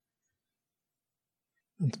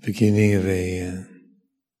At the beginning of a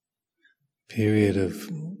period of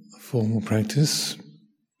formal practice,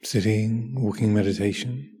 sitting, walking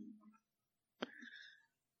meditation,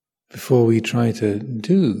 before we try to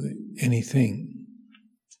do anything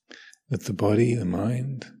with the body, the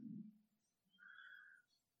mind,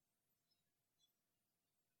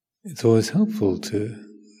 it's always helpful to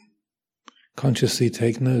consciously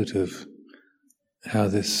take note of how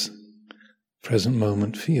this present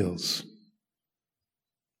moment feels.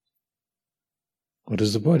 What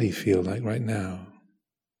does the body feel like right now?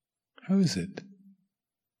 How is it?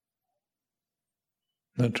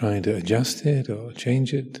 Not trying to adjust it or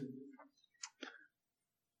change it.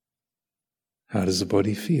 How does the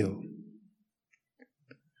body feel?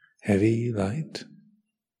 Heavy, light,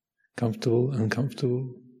 comfortable,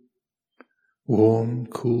 uncomfortable, warm,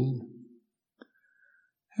 cool?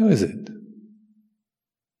 How is it?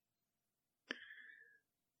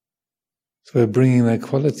 So we're bringing that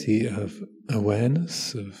quality of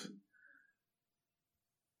awareness, of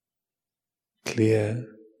clear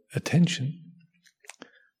attention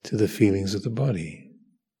to the feelings of the body.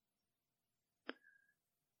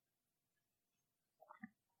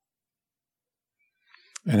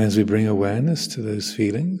 And as we bring awareness to those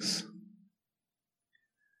feelings,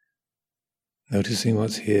 noticing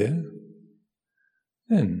what's here,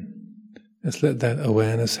 then let's let that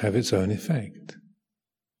awareness have its own effect.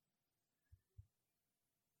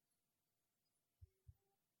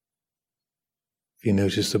 If you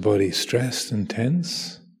notice the body stressed and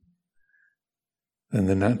tense, then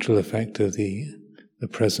the natural effect of the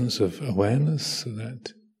presence of awareness, of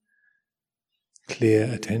that clear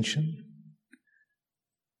attention,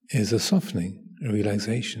 is a softening, a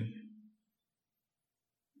relaxation.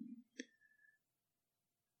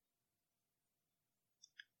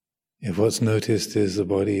 If what's noticed is the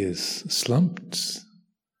body is slumped,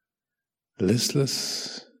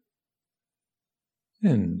 listless,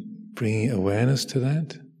 then bringing awareness to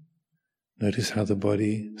that, notice how the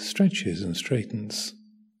body stretches and straightens,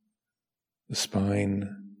 the spine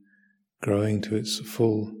growing to its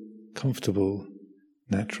full, comfortable,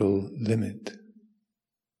 natural limit.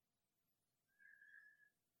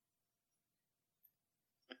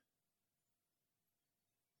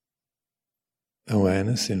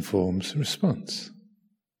 Awareness informs response.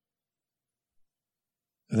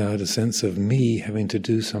 Without a sense of me having to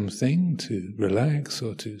do something to relax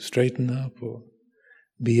or to straighten up or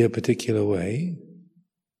be a particular way,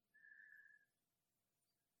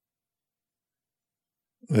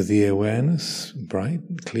 with the awareness bright,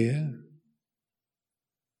 clear,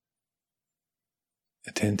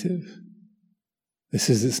 attentive, this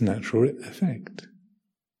is its natural effect.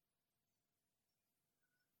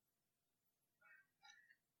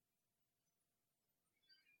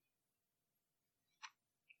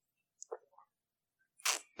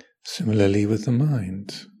 Similarly with the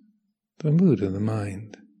mind, the mood of the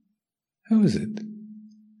mind. How is it? Are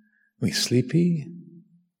we sleepy,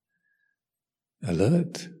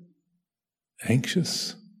 alert,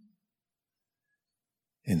 anxious,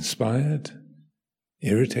 inspired,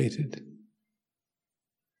 irritated,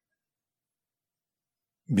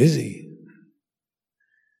 busy?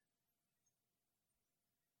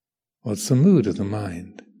 What's the mood of the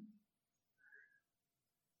mind?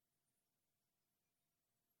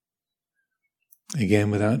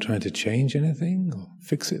 Again, without trying to change anything or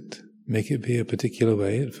fix it, make it be a particular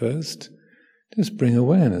way at first, just bring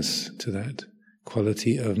awareness to that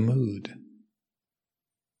quality of mood.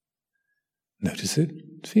 Notice it,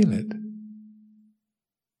 feel it.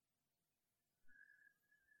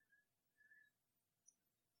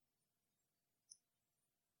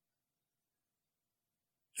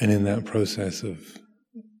 And in that process of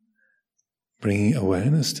bringing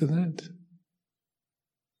awareness to that,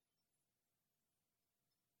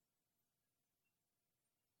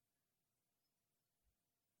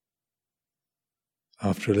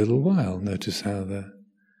 after a little while, notice how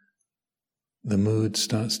the mood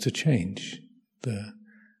starts to change.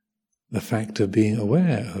 The fact of being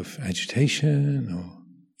aware of agitation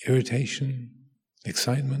or irritation,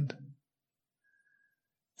 excitement,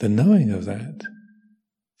 the knowing of that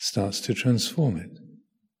starts to transform it,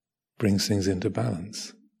 brings things into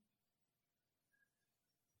balance.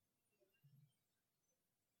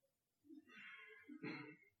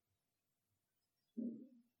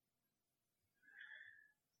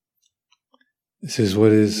 This is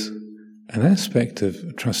what is an aspect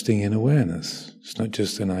of trusting in awareness. It's not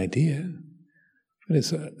just an idea, but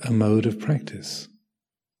it's a mode of practice.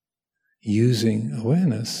 Using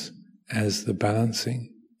awareness as the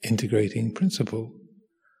balancing, integrating principle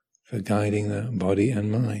for guiding the body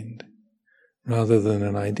and mind, rather than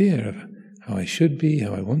an idea of how I should be,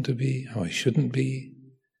 how I want to be, how I shouldn't be,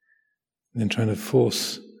 and then trying to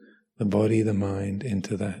force the body, the mind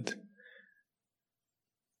into that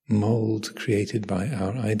mold created by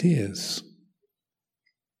our ideas.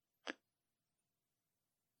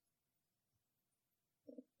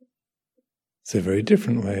 It's a very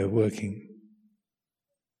different way of working.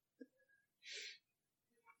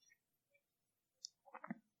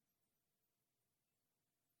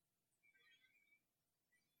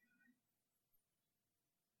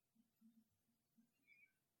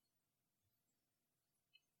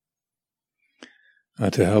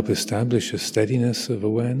 To help establish a steadiness of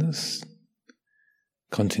awareness,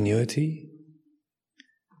 continuity,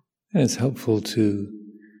 and it's helpful to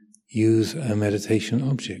use a meditation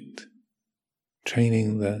object,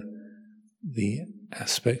 training the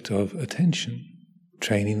aspect of attention,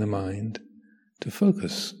 training the mind to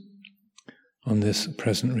focus on this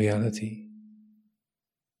present reality.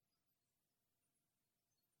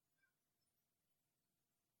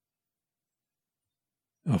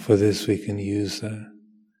 For this we can use a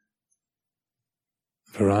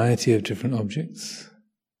variety of different objects,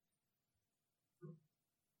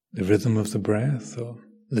 the rhythm of the breath, or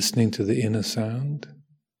listening to the inner sound,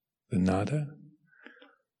 the nada.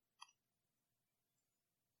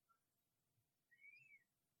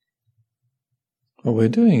 What we're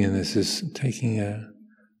doing in this is taking a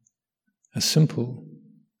simple,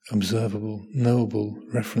 observable, knowable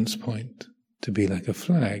reference point to be like a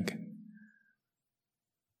flag,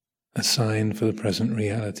 a sign for the present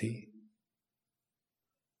reality.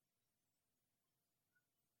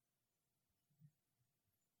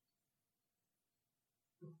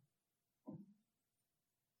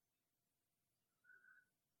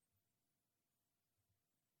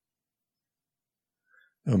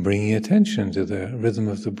 Or bringing attention to the rhythm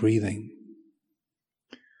of the breathing.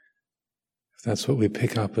 If that's what we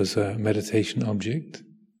pick up as a meditation object,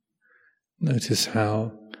 notice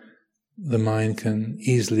how the mind can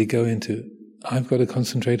easily go into, I've got to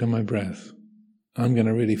concentrate on my breath. I'm going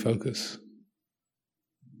to really focus.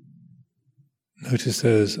 Notice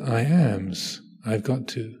those I ams. I've got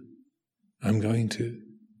to. I'm going to.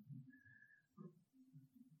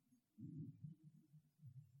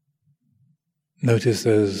 Notice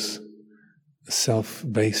those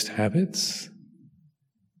self-based habits,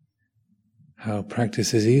 how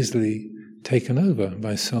practice is easily taken over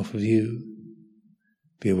by self-view.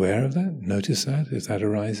 Be aware of that, notice that. If that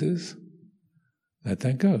arises, let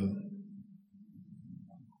that go.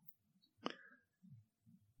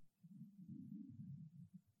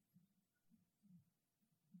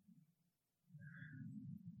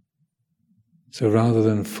 So rather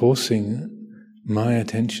than forcing my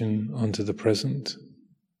attention onto the present,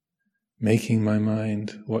 making my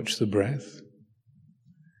mind watch the breath,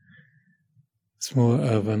 it's more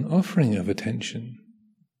of an offering of attention,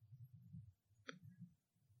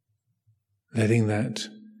 letting that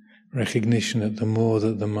recognition that the more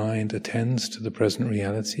that the mind attends to the present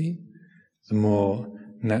reality, the more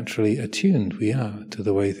naturally attuned we are to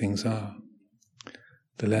the way things are,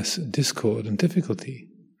 the less discord and difficulty,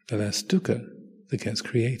 the less dukkha that gets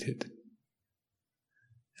created.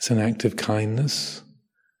 It's an act of kindness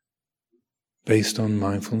based on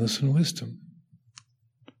mindfulness and wisdom,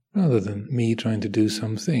 rather than me trying to do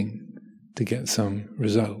something to get some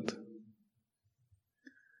result.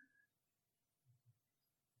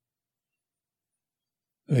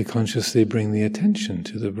 We consciously bring the attention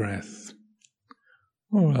to the breath,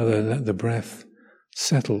 or rather let the breath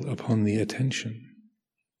settle upon the attention.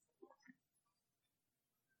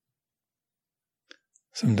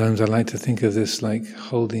 Sometimes I like to think of this like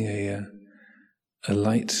holding a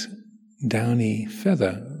light, downy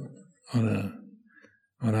feather on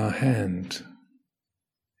our hand.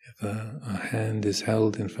 If our hand is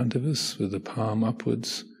held in front of us with the palm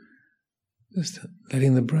upwards, just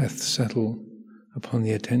letting the breath settle upon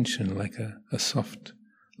the attention like a soft,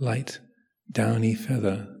 light, downy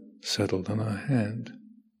feather settled on our hand.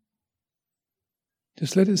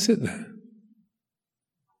 Just let it sit there.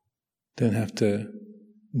 Don't have to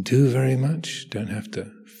do very much, don't have to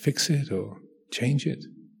fix it or change it.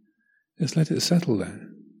 Just let it settle there.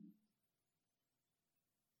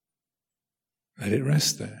 Let it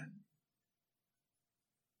rest there.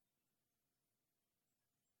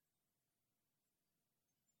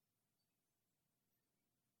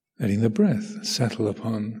 Letting the breath settle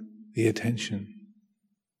upon the attention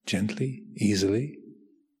gently, easily,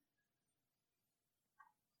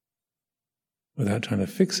 without trying to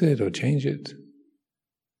fix it or change it.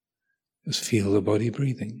 Just feel the body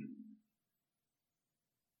breathing.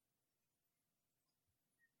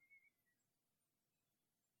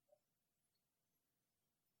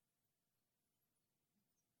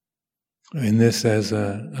 In this there's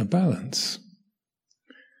a balance.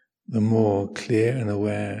 The more clear and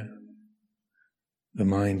aware the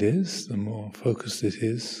mind is, the more focused it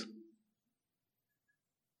is,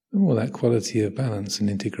 the more that quality of balance and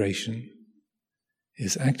integration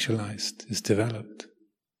is actualized, is developed.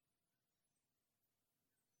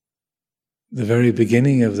 The very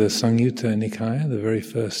beginning of the Samyutta Nikaya, the very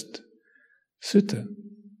first sutta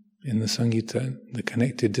in the Samyutta, the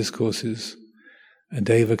connected discourses, a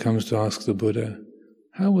deva comes to ask the Buddha,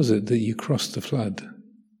 how was it that you crossed the flood,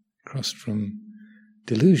 crossed from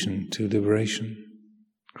delusion to liberation,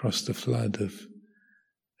 crossed the flood of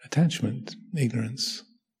attachment, ignorance?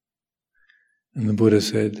 And the Buddha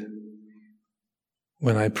said,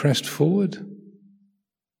 when I pressed forward,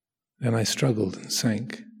 then I struggled and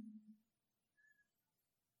sank.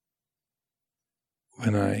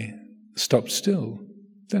 When I stopped still,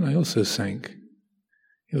 then I also sank.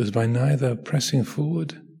 It was by neither pressing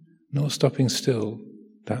forward nor stopping still.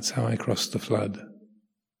 That's how I crossed the flood.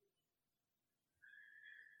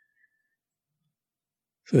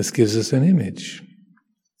 So this gives us an image.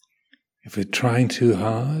 If we're trying too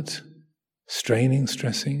hard, straining,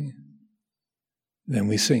 stressing, then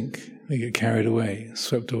we sink. We get carried away,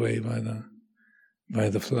 swept away by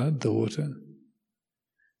the flood, the water.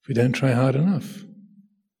 If we don't try hard enough,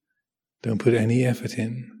 don't put any effort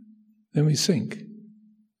in, then we sink,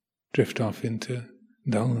 drift off into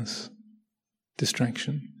dullness,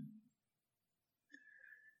 distraction.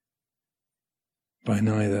 By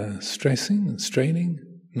neither stressing and straining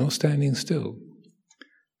nor standing still,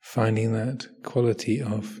 finding that quality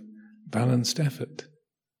of balanced effort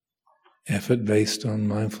based on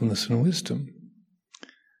mindfulness and wisdom,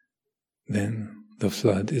 then the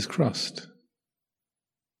flood is crossed.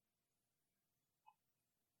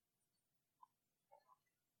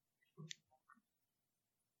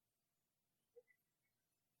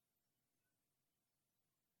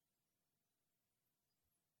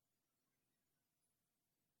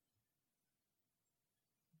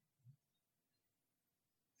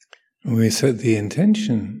 When we set the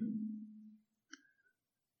intention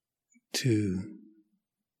to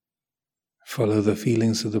follow the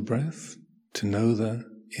feelings of the breath, to know the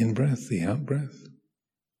in-breath, the out-breath,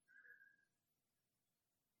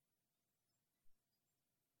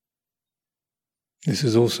 this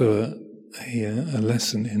is also a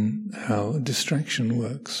lesson in how distraction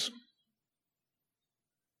works.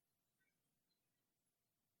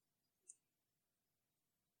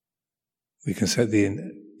 We can set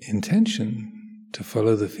the intention to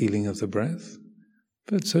follow the feeling of the breath,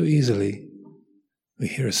 but so easily we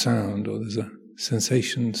hear a sound or there's a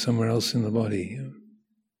sensation somewhere else in the body.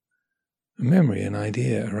 A memory, an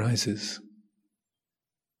idea arises.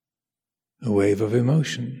 A wave of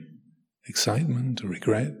emotion, excitement,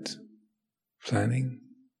 regret, planning.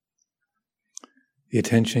 The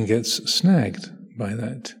attention gets snagged by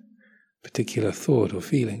that particular thought or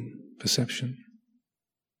feeling, perception,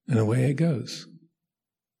 and away it goes.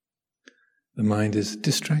 The mind is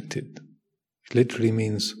distracted. It literally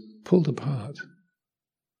means pulled apart,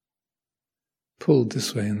 pulled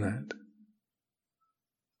this way and that,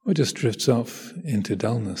 or just drifts off into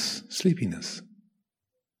dullness, sleepiness.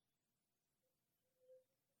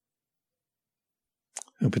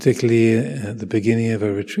 And particularly at the beginning of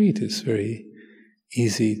a retreat, it's very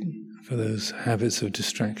easy for those habits of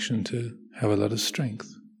distraction to have a lot of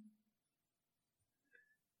strength.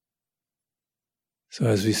 So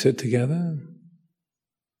as we sit together,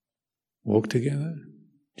 walk together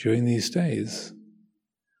during these days,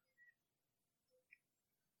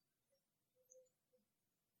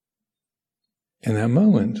 in that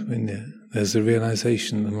moment when there's a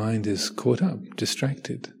realization the mind is caught up,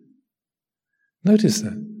 distracted, notice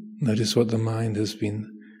that. Notice what the mind has been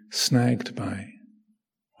snagged by,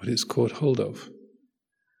 what it's caught hold of.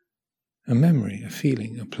 A memory, a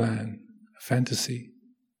feeling, a plan, a fantasy,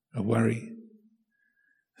 a worry,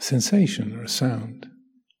 a sensation or a sound.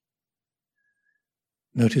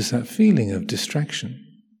 Notice that feeling of distraction,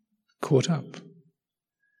 caught up,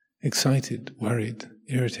 excited, worried,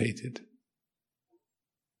 irritated.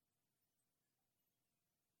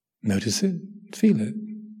 Notice it, feel it.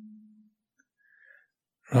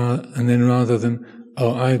 And then rather than,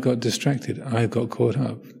 oh, I got distracted, I got caught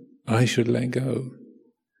up, I should let go,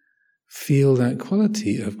 feel that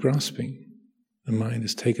quality of grasping. The mind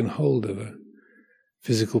has taken hold of a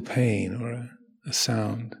physical pain or a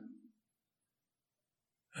sound,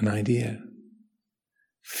 an idea.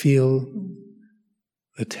 Feel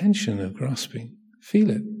the tension of grasping. Feel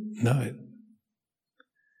it, know it.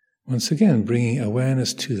 Once again, bringing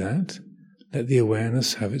awareness to that, let the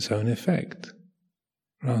awareness have its own effect.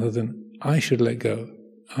 Rather than, I should let go,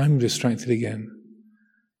 I'm distracted again.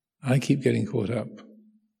 I keep getting caught up.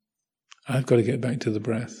 I've got to get back to the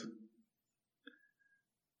breath.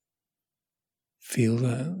 Feel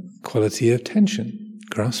the quality of tension,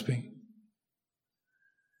 grasping.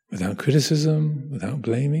 Without criticism, without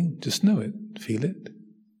blaming, just know it, feel it.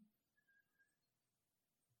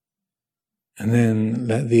 And then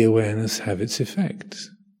let the awareness have its effect.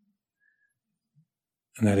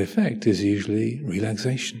 And that effect is usually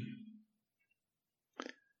relaxation,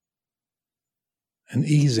 an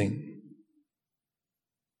easing,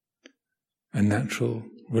 a natural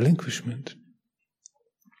relinquishment,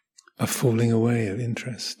 a falling away of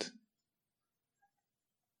interest.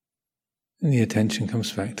 And the attention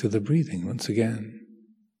comes back to the breathing once again.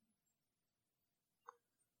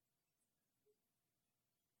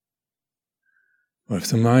 Or if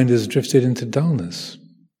the mind has drifted into dullness,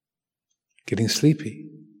 getting sleepy,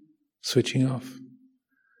 switching off,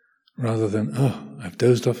 rather than, oh, I've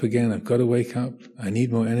dozed off again, I've got to wake up, I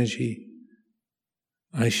need more energy,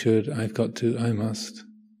 I should, I've got to, I must.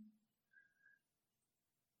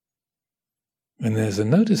 When there's a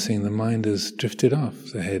noticing, the mind has drifted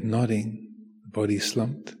off, the head nodding, the body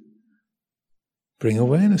slumped. Bring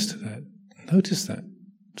awareness to that, notice that,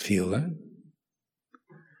 feel that.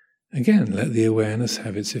 Again, let the awareness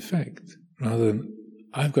have its effect, rather than,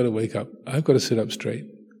 I've got to wake up, I've got to sit up straight.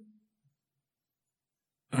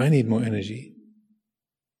 I need more energy.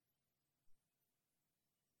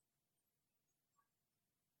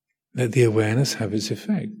 Let the awareness have its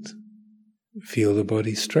effect. Feel the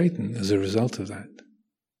body straighten as a result of that.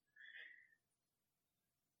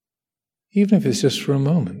 Even if it's just for a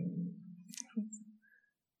moment,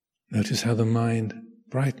 notice how the mind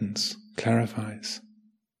brightens, clarifies.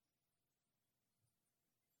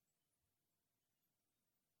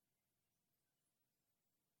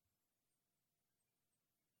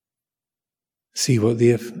 See what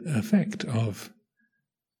the effect of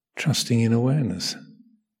trusting in awareness.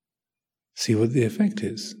 See what the effect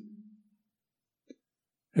is.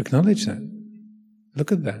 Acknowledge that.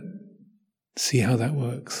 Look at that. See how that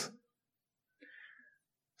works.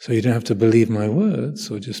 So you don't have to believe my words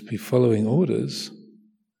or just be following orders,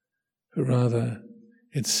 but rather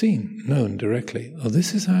it's seen, known directly. Oh,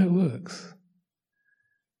 this is how it works.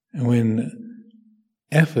 And when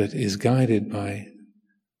effort is guided by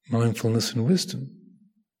mindfulness and wisdom,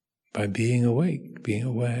 by being awake, being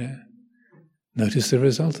aware, notice the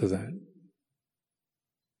result of that.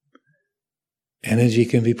 Energy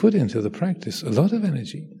can be put into the practice, a lot of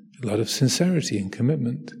energy, a lot of sincerity and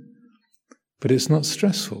commitment, but it's not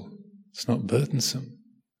stressful, it's not burdensome,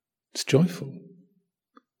 it's joyful,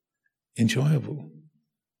 enjoyable.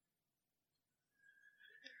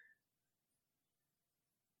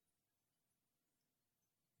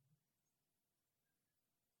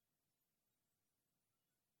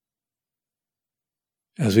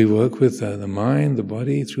 As we work with the mind, the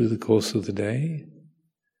body through the course of the day,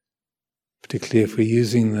 particularly if we're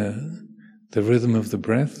using the rhythm of the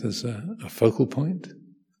breath as a focal point,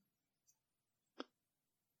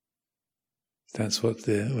 that's what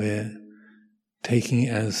we're taking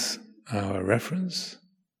as our reference.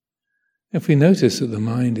 If we notice that the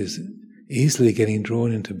mind is easily getting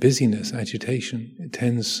drawn into busyness, agitation, it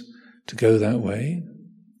tends to go that way,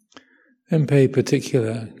 then pay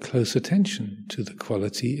particular close attention to the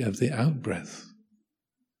quality of the out-breath.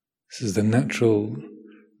 This is the natural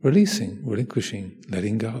releasing, relinquishing,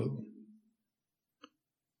 letting go.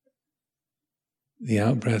 The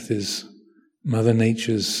out-breath is Mother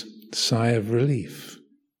Nature's sigh of relief,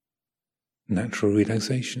 natural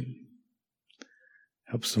relaxation.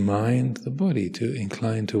 Helps the mind, the body to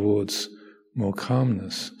incline towards more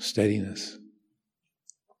calmness, steadiness.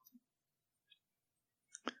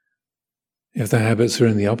 If the habits are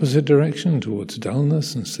in the opposite direction, towards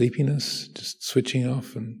dullness and sleepiness, just switching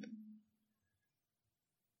off and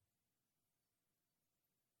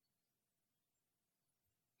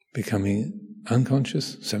becoming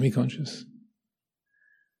unconscious, semi-conscious,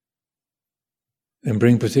 then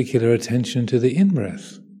bring particular attention to the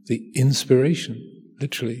in-breath, the inspiration,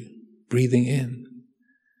 literally breathing in.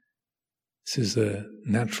 This is a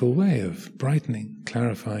natural way of brightening,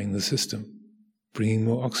 clarifying the system, bringing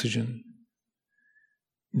more oxygen,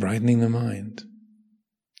 brightening the mind.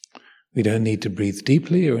 We don't need to breathe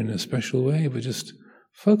deeply or in a special way, but just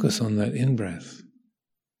focus on that in-breath.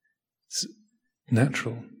 It's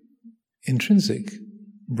natural, intrinsic,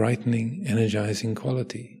 brightening, energizing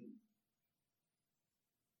quality.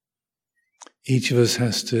 Each of us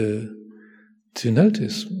has to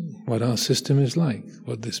notice what our system is like,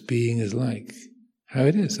 what this being is like, how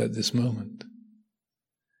it is at this moment.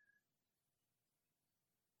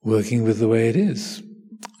 Working with the way it is,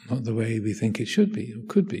 not the way we think it should be or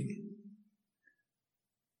could be.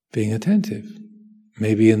 Being attentive.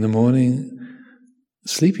 Maybe in the morning,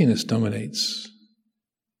 sleepiness dominates.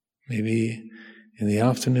 Maybe in the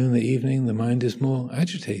afternoon, the evening, the mind is more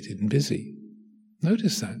agitated and busy.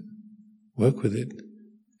 Notice that. Work with it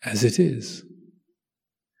as it is.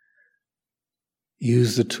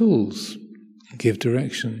 Use the tools, give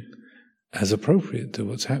direction as appropriate to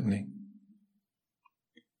what's happening.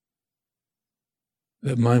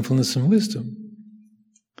 Let mindfulness and wisdom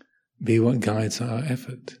be what guides our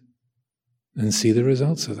effort, and see the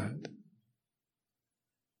results of that.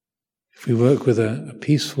 If we work with a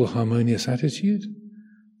peaceful, harmonious attitude,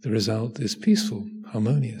 the result is peaceful,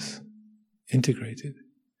 harmonious, integrated.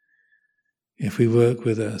 If we work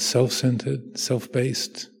with a self-centered,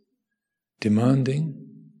 self-based, demanding,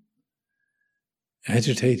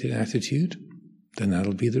 agitated attitude, then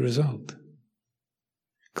that'll be the result.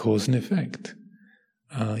 Cause and effect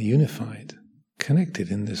are unified,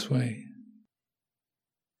 connected in this way.